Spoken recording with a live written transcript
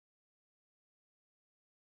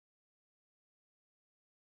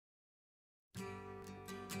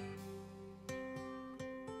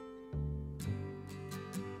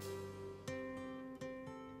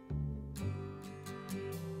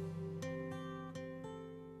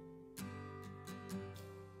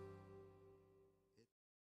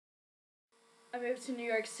moved to New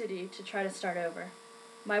York City to try to start over.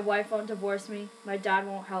 My wife won't divorce me, my dad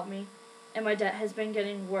won't help me, and my debt has been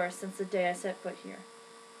getting worse since the day I set foot here.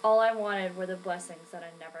 All I wanted were the blessings that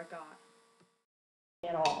I never got.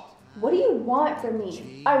 At all. What do you want from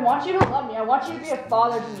me? I want you to love me. I want you to be a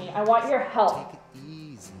father to me. I want your help.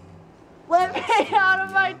 Let me out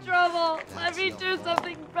of my trouble. Let me do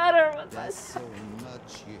something better with myself.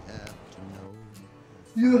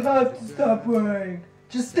 You have to stop worrying.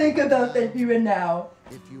 Just think about the here and now.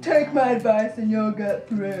 Take my advice and you'll get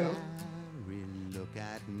through.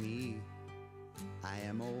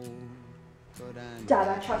 Dad,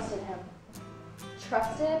 I trusted him.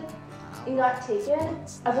 Trusted and got taken?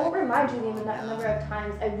 I won't remind you the number of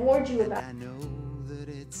times I warned you about it.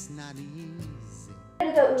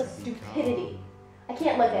 It was stupidity. I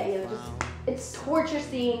can't look at you. It's torture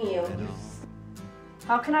seeing you.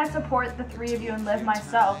 How can I support the three of you and live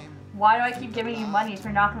myself? Why do I keep giving you money if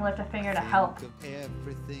you're not going to lift a finger to help?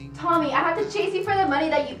 Tommy, I have to chase you for the money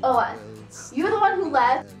that you owe us. You're the one who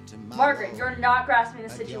left. Margaret, you're not grasping the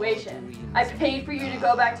situation. I paid for you to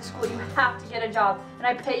go back to school. You have to get a job. And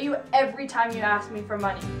I pay you every time you ask me for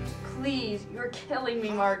money. Please, you're killing me,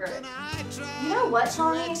 Margaret. You know what,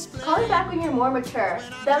 Tommy? Call me back when you're more mature.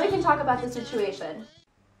 Then we can talk about the situation.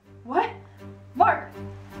 What? Margaret!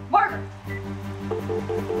 Margaret!